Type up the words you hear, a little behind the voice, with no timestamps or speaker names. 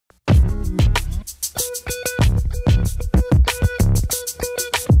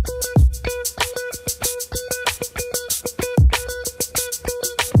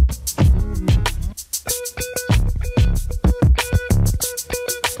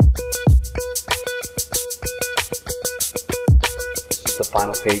The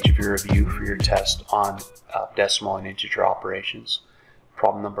final page of your review for your test on decimal and integer operations.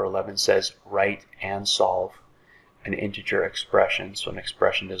 Problem number 11 says write and solve an integer expression. So an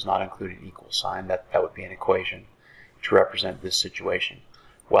expression does not include an equal sign. That would be an equation to represent this situation.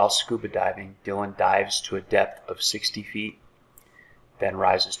 While scuba diving, Dylan dives to a depth of 60 feet, then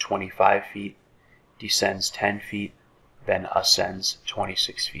rises 25 feet, descends 10 feet, then ascends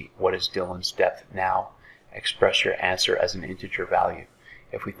 26 feet. What is Dylan's depth now? Express your answer as an integer value.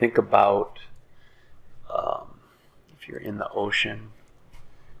 If we think about if you're in the ocean,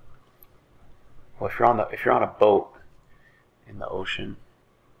 well, if you're on a boat in the ocean,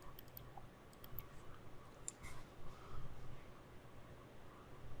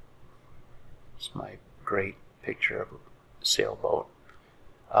 it's my great picture of a sailboat,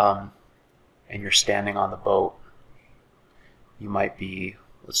 and you're standing on the boat, you might be,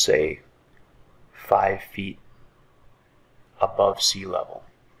 let's say, 5 feet above sea level.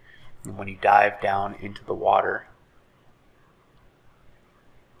 And when you dive down into the water,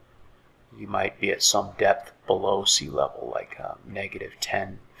 you might be at some depth below sea level, like negative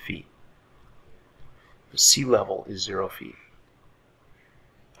 10 feet. The sea level is 0 feet.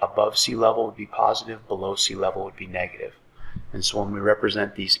 Above sea level would be positive, below sea level would be negative. And so when we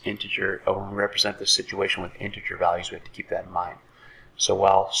represent these when we represent this situation with integer values, we have to keep that in mind. So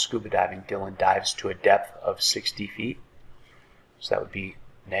while scuba diving, Dylan dives to a depth of 60 feet. So that would be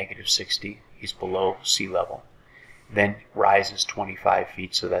negative 60. He's below sea level. Then rises 25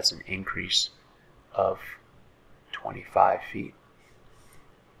 feet, so that's an increase of 25 feet.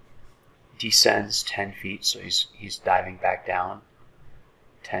 Descends 10 feet, so he's diving back down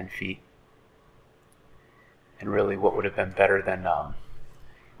 10 feet. And really what would have been better than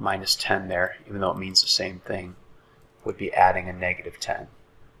minus 10 there, even though it means the same thing, would be adding a negative 10.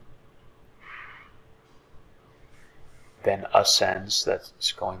 Then ascends,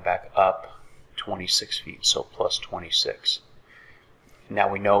 that's going back up 26 feet, so plus 26.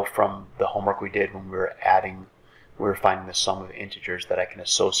 Now we know from the homework we did when we were finding the sum of integers, that I can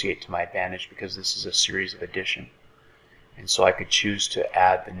associate to my advantage because this is a series of addition. And so I could choose to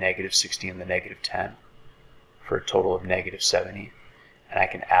add the negative 60 and the negative 10 for a total of negative 70. And I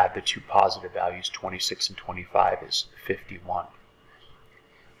can add the two positive values, 26 and 25, is 51.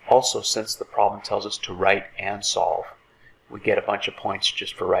 Also, since the problem tells us to write and solve, we get a bunch of points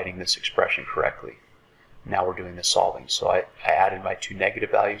just for writing this expression correctly. Now we're doing the solving. So I added my two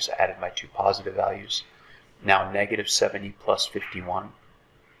negative values, I added my two positive values. Now negative 70 plus 51.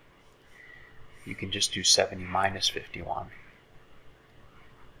 You can just do 70 minus 51.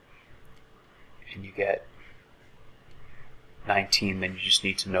 And you get 19. Then you just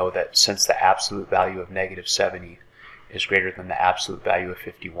need to know that since the absolute value of negative 70 is greater than the absolute value of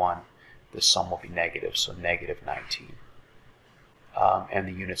 51, the sum will be negative, so negative 19. And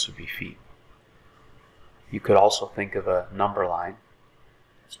the units would be feet. You could also think of a number line.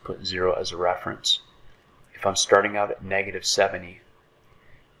 Let's put 0 as a reference. If I'm starting out at negative 70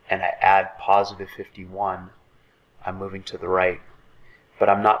 and I add positive 51, I'm moving to the right. But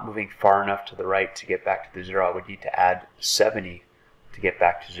I'm not moving far enough to the right to get back to the 0. I would need to add 70 to get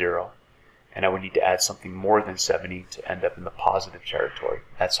back to 0. And I would need to add something more than 70 to end up in the positive territory.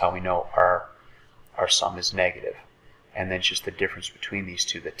 That's how we know our sum is negative. And then it's just the difference between these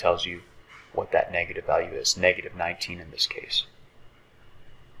two that tells you what that negative value is, negative 19 in this case.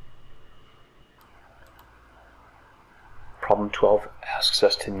 Problem 12 asks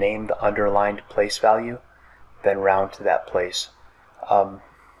us to name the underlined place value, then round to that place.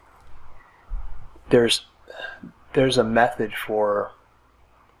 There's a method for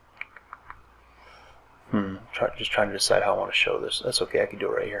just trying to decide how I want to show this. That's okay, I can do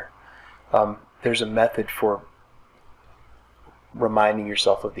it right here. There's a method for reminding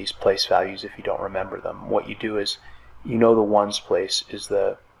yourself of these place values if you don't remember them. What you do is, you know the ones place is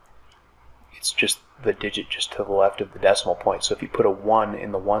it's just the digit just to the left of the decimal point. So if you put a 1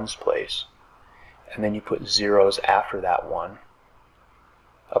 in the ones place, and then you put zeros after that 1,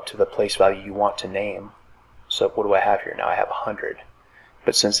 up to the place value you want to name. So what do I have here now? I have 100.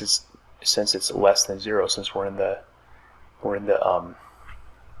 But since it's less than 0, since we're in the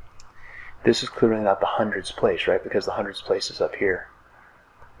this is clearly not the hundreds place, right? Because the hundreds place is up here.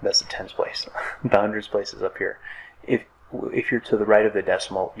 That's the tens place. The hundreds place is up here. If you're to the right of the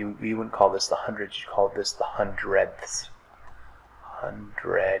decimal, you wouldn't call this the hundreds. You call this the hundredths.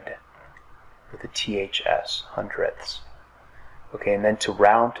 Hundredths. with a THS, hundredths. Okay, and then to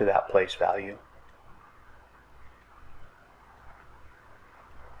round to that place value,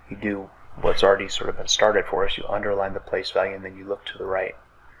 you do what's already sort of been started for us. You underline the place value and then you look to the right.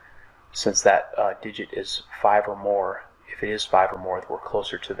 Since that digit is 5 or more, if it is 5 or more, we're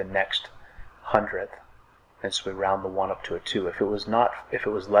closer to the next hundredth, and so we round the 1 up to a 2. If it was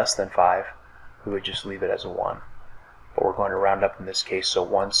less than 5, we would just leave it as a 1. But we're going to round up in this case, so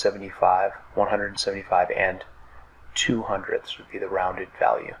 175 and 2 hundredths would be the rounded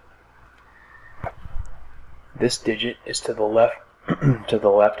value. This digit is to the left to the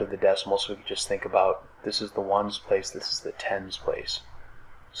left of the decimal, so we can just think about this is the ones place, this is the tens place.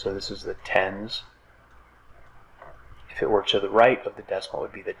 So this is the tens. If it were to the right of the decimal, it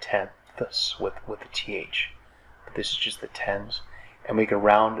would be the tenths with the th. But this is just the tens. And we can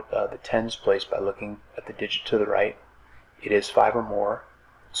round the tens place by looking at the digit to the right. It is 5 or more,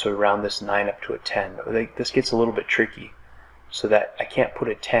 so we round this 9 up to a 10. This gets a little bit tricky, so that I can't put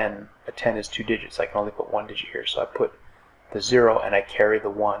a 10. A 10 is 2 digits. I can only put 1 digit here. So I put the 0 and I carry the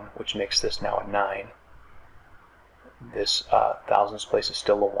 1, which makes this now a 9. This thousands place is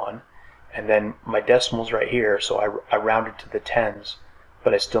still a 1. And then my decimal's right here, so I rounded to the tens,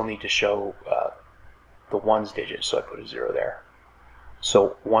 but I still need to show the ones digit, so I put a 0 there.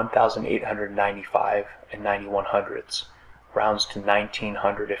 So 1,895 and 91 hundredths rounds to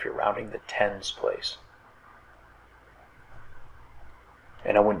 1900 if you're rounding the tens place.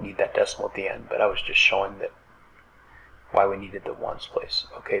 And I wouldn't need that decimal at the end, but I was just showing that why we needed the ones place.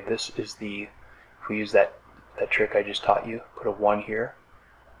 Okay, this is the, if we use that trick I just taught you, put a 1 here,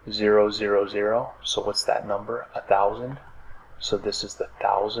 0, 0, 0. So what's that number? 1,000. So this is the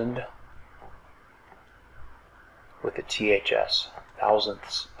 1,000 with the THS,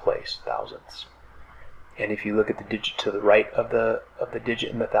 thousandths place, thousandths. And if you look at the digit to the right of the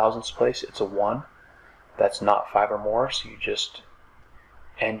digit in the thousandths place, it's a 1. That's not 5 or more, so you just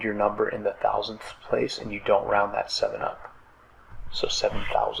end your number in the thousandth place and you don't round that 7 up. So 7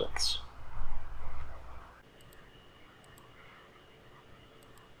 thousandths.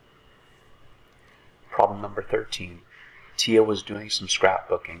 Problem number 13. Tia was doing some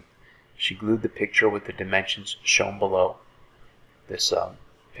scrapbooking. She glued the picture with the dimensions shown below. This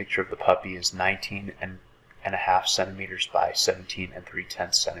picture of the puppy is 19.5 centimeters by 17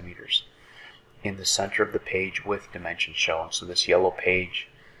 3/10 centimeters. In the center of the page with dimensions shown, so this yellow page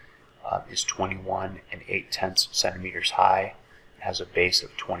is 21 8/10 centimeters high, has a base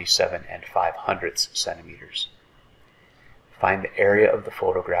of 27 5/100 centimeters. Find the area of the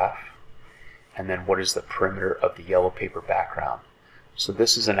photograph, and then what is the perimeter of the yellow paper background. So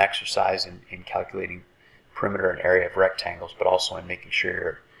this is an exercise in calculating perimeter and area of rectangles, but also in making sure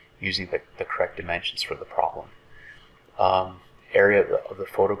you're using the correct dimensions for the problem. Area of the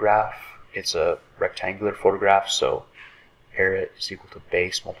photograph, it's a rectangular photograph, so area is equal to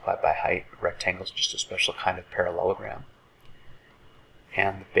base multiplied by height. Rectangle is just a special kind of parallelogram.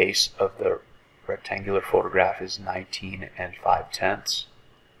 And the base of the rectangular photograph is 19 5/10.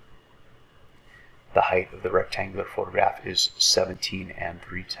 The height of the rectangular photograph is 17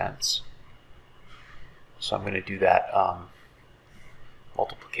 3/10. So I'm going to do that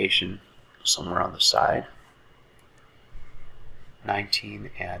multiplication somewhere on the side.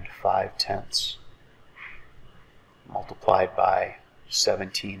 19 5/10 multiplied by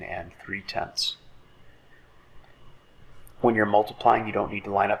 17 3/10. When you're multiplying, you don't need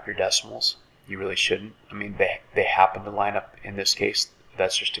to line up your decimals. You really shouldn't. I mean, they happen to line up in this case.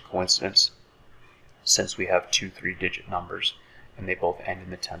 That's just a coincidence, since we have 2 3-digit numbers and they both end in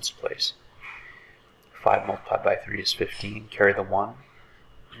the tens place. 5 multiplied by 3 is 15, carry the 1.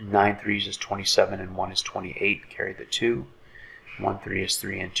 9 threes is 27 and 1 is 28, carry the 2. 1 3 is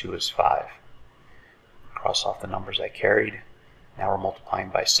 3 and 2 is 5. Cross off the numbers I carried. Now we're multiplying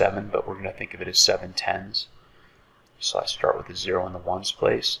by 7, but we're going to think of it as 7 tens. So I start with a 0 in the ones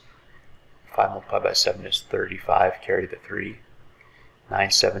place. 5 multiplied by 7 is 35, carry the 3.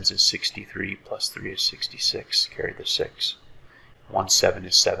 9 sevens is 63, plus 3 is 66, carry the 6. 1 7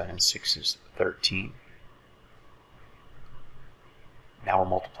 is 7 and 6 is 13. Now we're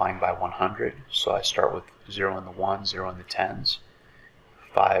multiplying by 100, so I start with 0 in the 1, 0 in the tens.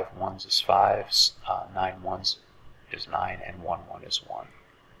 5 ones is 5, 9 ones is 9, and 1 1 is 1.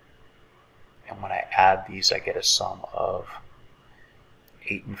 And when I add these, I get a sum of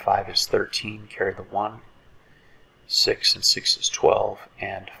 8 and 5 is 13, carry the 1. 6 and 6 is 12,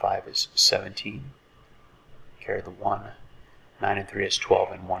 and 5 is 17, carry the 1. 9 and 3 is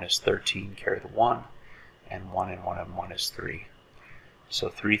 12, and 1 is 13, carry the 1. And 1 and 1 and 1 is 3. So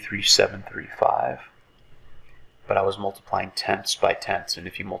 3 3 7 3 5. But I was multiplying tenths by tenths, and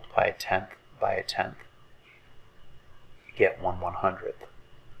if you multiply a tenth by a tenth, you get 1/100th.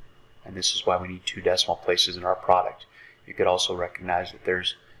 And this is why we need 2 decimal places in our product. You could also recognize that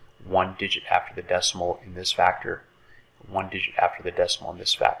there's 1 digit after the decimal in this factor, 1 digit after the decimal in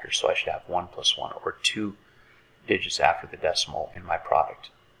this factor, so I should have 1 plus 1, or 2 digits after the decimal in my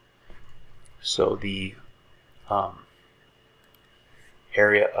product. So the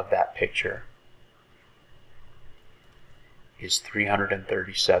area of that picture is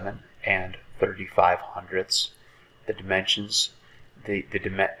 337 and 35 hundredths. The dimensions, the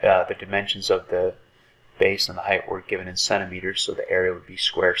dimensions of the base and the height were given in centimeters, so the area would be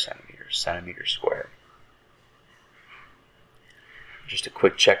square centimeters, centimeters squared. Just a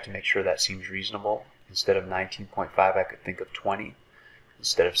quick check to make sure that seems reasonable. Instead of 19.5, I could think of 20.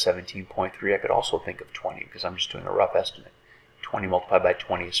 Instead of 17.3, I could also think of 20, because I'm just doing a rough estimate. 20 multiplied by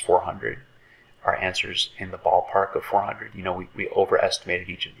 20 is 400. Our answer's in the ballpark of 400. You know, we overestimated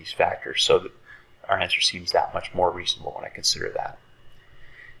each of these factors, so that our answer seems that much more reasonable when I consider that.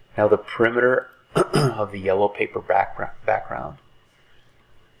 Now the perimeter of the yellow paper background.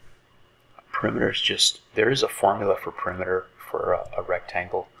 Perimeter is just, there is a formula for perimeter for a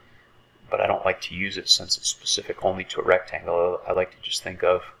rectangle, but I don't like to use it since it's specific only to a rectangle. I like to just think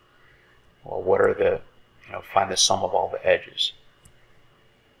of, well, what are the, find the sum of all the edges.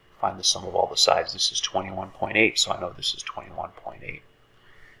 Find the sum of all the sides. This is 21.8, so I know this is 21.8.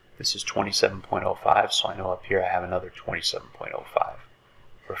 This is 27.05, so I know up here I have another 27.05,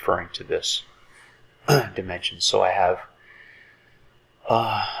 referring to this dimension. So I have,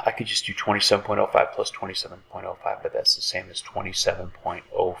 I could just do 27.05 plus 27.05, but that's the same as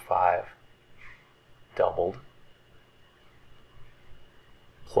 27.05 doubled,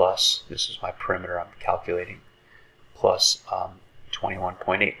 plus, this is my perimeter I'm calculating, plus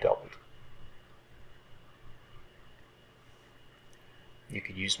 21.8 doubled. You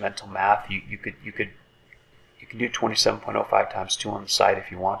could use mental math. You can do 27.05 times 2 on the side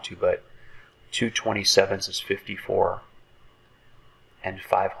if you want to, but 2 27s is 54, and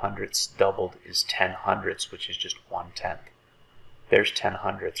 5 hundredths doubled is 10 hundredths, which is just 1/10. There's 10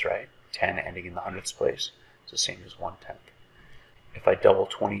 hundredths, right? 10 ending in the hundredths place. It's the same as 1/10. If I double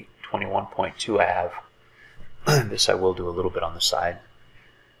 21.2, I have, this I will do a little bit on the side.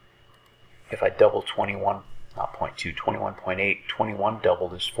 If I double 21, not 0.2, 21.8, 21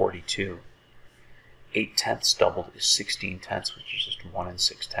 doubled is 42. 8 tenths doubled is 16 tenths, which is just 1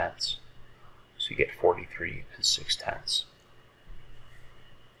 6/10. So you get 43 6/10.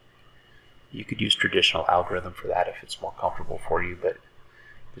 You could use traditional algorithm for that if it's more comfortable for you, but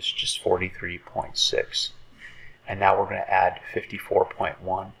this is just 43.6. And now we're going to add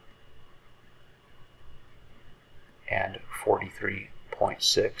 54.1 and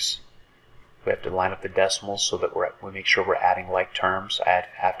 43.6. We have to line up the decimals so that we make sure we're adding like terms. I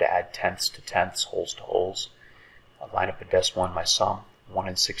have to add tenths to tenths, wholes to wholes. I'll line up a decimal in my sum. 1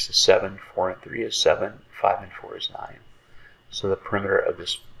 and 6 is 7, 4 and 3 is 7, 5 and 4 is 9. So the perimeter of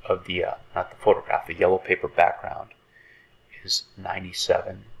this, not the photograph, the yellow paper background is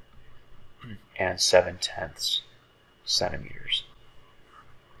 97 and 7/10 centimeters.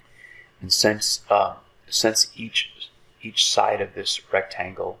 And since each side of this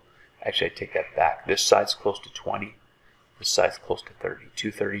rectangle, actually I take that back, this side's close to 20, this side's close to 30.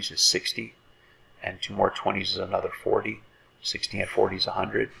 2 30s is 60, and 2 more 20s is another 40. 60 and 40 is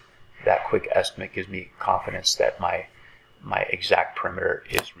 100. That quick estimate gives me confidence that my exact perimeter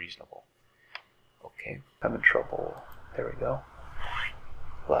is reasonable. Okay, I'm in trouble. There we go.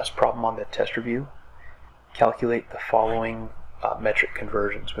 Last problem on the test review. Calculate the following metric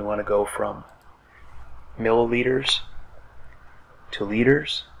conversions. We want to go from milliliters to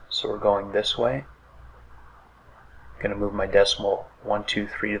liters, so we're going this way. I'm going to move my decimal 1, 2,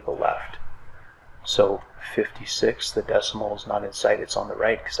 3 to the left. So 56, the decimal is not in sight, it's on the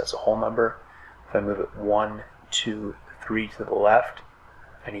right because that's a whole number. If I move it 1, 2, 3 to the left,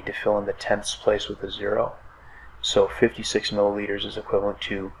 I need to fill in the tenths place with a 0. So 56 milliliters is equivalent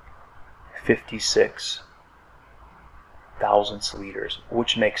to 56 thousandths liters,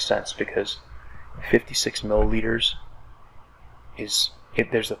 which makes sense because 56 milliliters is,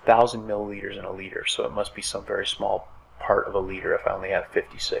 there's 1,000 milliliters in a liter, so it must be some very small part of a liter if I only have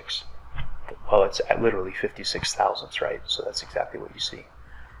 56. Well, it's literally 56 thousandths, right? So that's exactly what you see.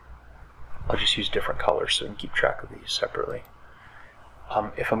 I'll just use different colors so we can keep track of these separately.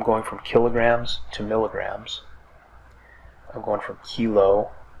 If I'm going from kilograms to milligrams, I'm going from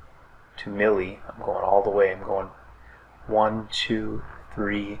kilo to milli. I'm going all the way. I'm going 1, 2,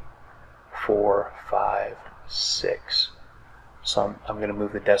 3, 4, 5, 6. So I'm going to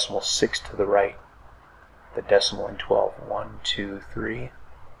move the decimal 6 to the right. The decimal in 12. 1, 2, 3,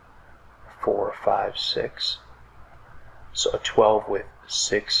 4, 5, 6. So a 12 with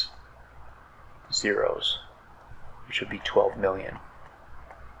 6 zeros, which would be 12 million.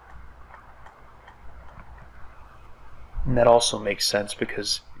 And that also makes sense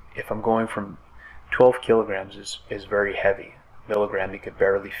because if I'm going from 12 kilograms is very heavy. Milligram, you could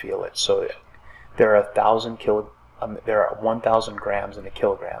barely feel it. So there are 1,000 grams in a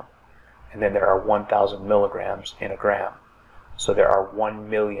kilogram, and then there are 1,000 milligrams in a gram. So there are 1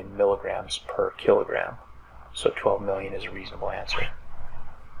 million milligrams per kilogram. So 12 million is a reasonable answer.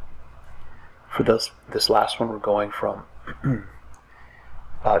 For this last one, we're going from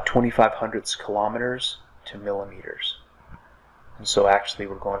 2,500 kilometers to millimeters. And so actually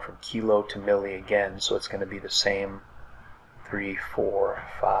we're going from kilo to milli again, so it's going to be the same 3, 4,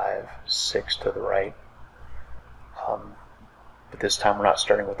 5, 6 to the right. But this time we're not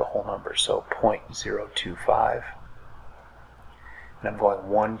starting with the whole number, so 0.025. And I'm going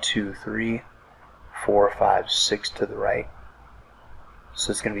 1, 2, 3, 4, 5, 6 to the right.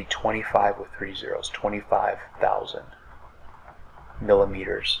 So it's going to be 25 with 3 zeros, 25,000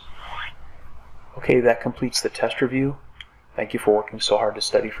 millimeters. Okay, that completes the test review. Thank you for working so hard to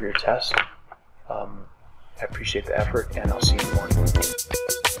study for your test. I appreciate the effort, and I'll see you in the morning.